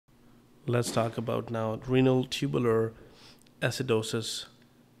Let's talk about now renal tubular acidosis.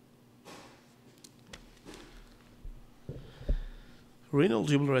 Renal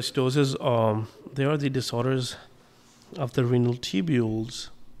tubular acidosis, they are the disorders of the renal tubules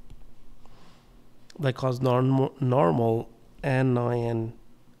that cause normal anion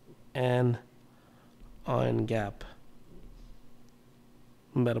gap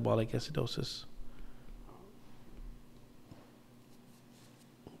metabolic acidosis.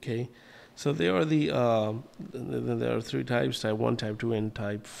 Okay, so there are there are three types: type 1, type 2, and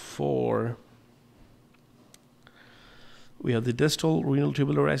type 4. We have the distal renal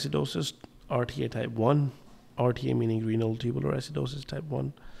tubular acidosis, RTA type 1, RTA meaning renal tubular acidosis type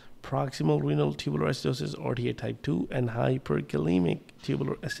 1, proximal renal tubular acidosis, RTA type 2, and hyperkalemic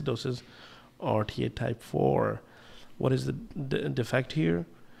tubular acidosis, RTA type 4. What is the defect here?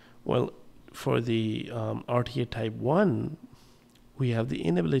 Well, for the RTA type 1, we have the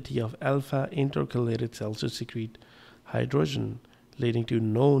inability of alpha intercalated cells to secrete hydrogen, leading to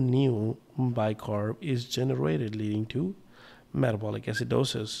no new bicarb is generated, leading to metabolic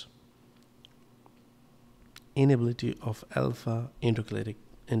acidosis. Inability of alpha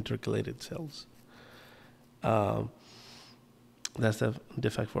intercalated cells. That's the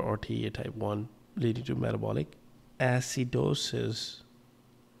defect for RTA type 1, leading to metabolic acidosis.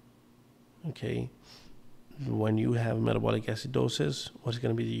 Okay, when you have metabolic acidosis, what's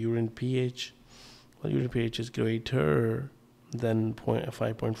going to be the urine pH? Well, urine pH is greater than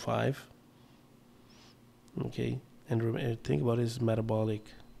 5.5. Okay, and think about it as metabolic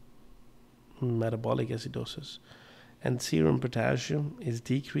acidosis. And serum potassium is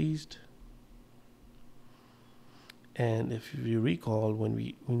decreased. And if you recall, when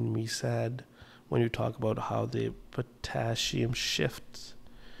you talk about how the potassium shifts,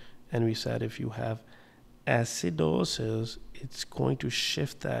 and we said if you have acidosis, it's going to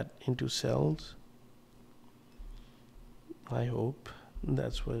shift that into cells. I hope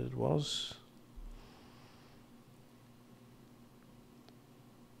that's what it was.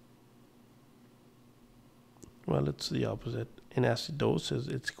 Well, it's the opposite. In acidosis,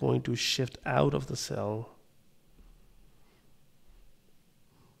 it's going to shift out of the cell.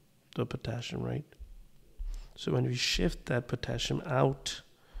 The potassium, right? So when we shift that potassium out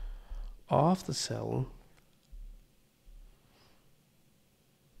of the cell,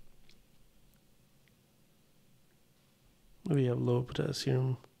 we have low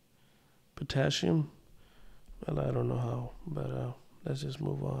potassium. Well, I don't know how, but let's just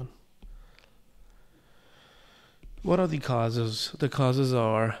move on. What are the causes? The causes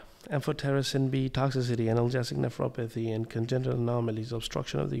are amphotericin B toxicity, analgesic nephropathy, and congenital anomalies,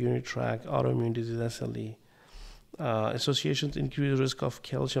 obstruction of the urinary tract, autoimmune disease, SLE. Associations increased risk of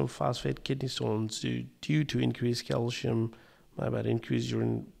calcium phosphate kidney stones due to increased calcium, increased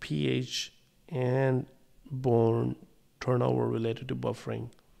urine pH, and bone turnover related to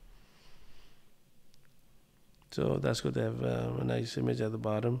buffering. So that's good to have a nice image at the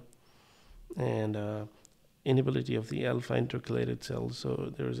bottom. And inability of the alpha intercalated cells.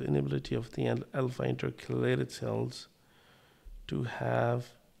 So there is inability of the alpha intercalated cells to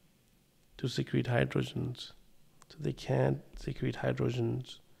secrete hydrogens. So they can't secrete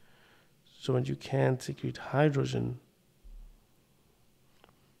hydrogens. So when you can't secrete hydrogen,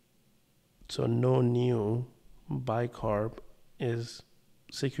 so no new bicarb is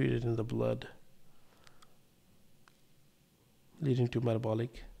secreted in the blood, leading to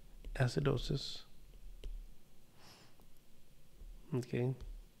metabolic acidosis. Okay,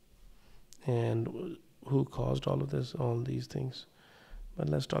 and who caused all of this, all these things? But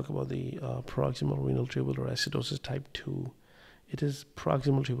let's talk about the proximal renal tubular acidosis type 2. It is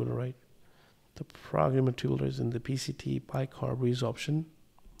proximal tubular, right? The proximal tubular is in the PCT bicarb resorption.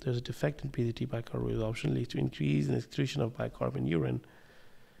 There's a defect in PCT bicarb resorption, leads to increase in excretion of bicarb in urine.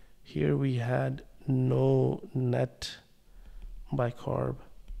 Here we had no net bicarb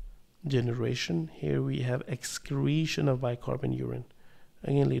generation. Here we have excretion of bicarb in urine,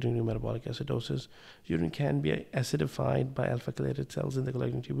 again leading to metabolic acidosis. Urine can be acidified by alpha-chelated cells in the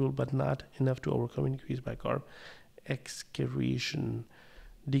collecting tubule, but not enough to overcome increased bicarb excretion.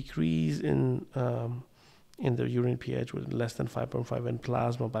 Decrease in the urine pH with less than 5.5 and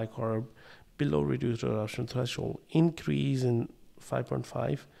plasma bicarb below reduced resorption threshold. Increase in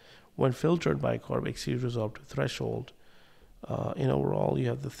 5.5 when filtered bicarb exceeds resorptive threshold. In overall, you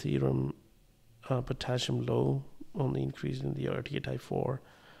have the theorem potassium low, only increase in the RTA type 4,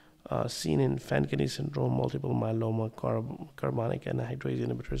 seen in Fanconi syndrome, multiple myeloma, carbonic anhydrase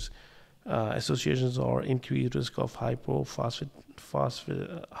inhibitors. Associations are increased risk of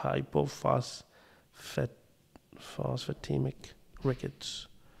hypophosphatemic rickets,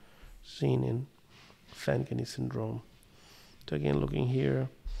 seen in Fanconi syndrome. So again, looking here,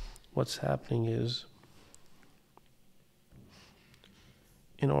 what's happening is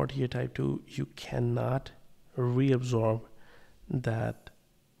in RTA type 2, you cannot reabsorb that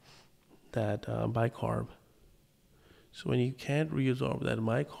bicarb. So when you can't reabsorb that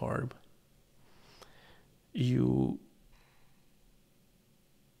bicarb, you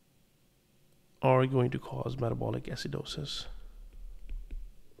are going to cause metabolic acidosis,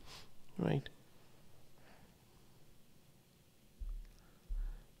 right?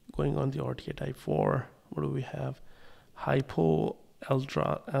 Going on the RTA type 4, what do we have?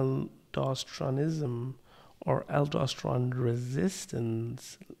 Hypoaldosteronism or aldosterone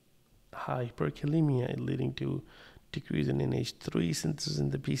resistance, hyperkalemia, leading to decrease in NH3 synthesis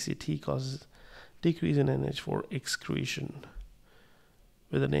in the PCT, causes decrease in NH4 excretion.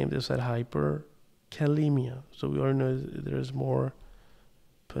 With the name they said hyperkalemia. So we already know there's more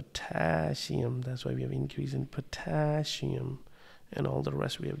potassium. That's why we have increase in potassium, and all the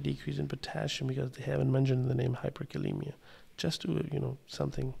rest we have decrease in potassium because they haven't mentioned the name hyperkalemia. Just to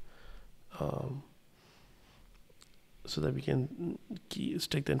something, so that we can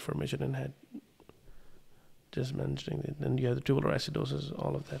stick the information in head. Just mentioning it. Then you have the tubular acidosis,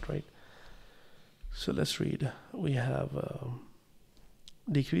 all of that, right? So let's read. We have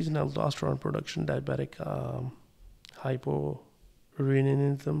decrease in aldosterone production, diabetic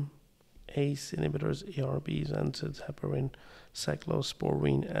hyporeninism, ACE inhibitors, ARBs, NSAIDs, heparin,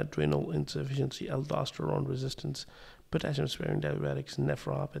 cyclosporine, adrenal insufficiency, aldosterone resistance, potassium-sparing diabetics,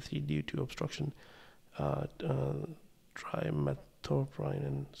 nephropathy due to obstruction, trimethoprim,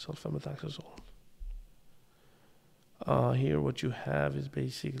 and sulfamethoxazole. Here what you have is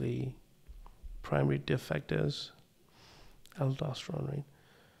basically primary defect is aldosterone, right?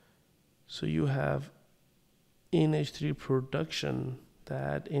 So you have NH3 production,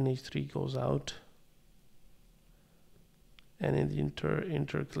 that NH3 goes out, and in the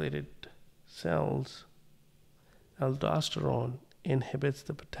intercalated cells, aldosterone inhibits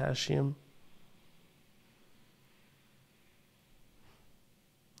the potassium.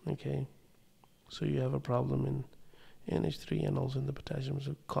 Okay, so you have a problem in NH3 and also in the potassium,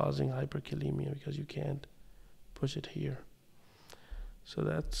 so causing hyperkalemia because you can't push it here. So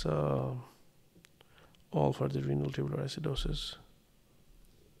that's all for the renal tubular acidosis.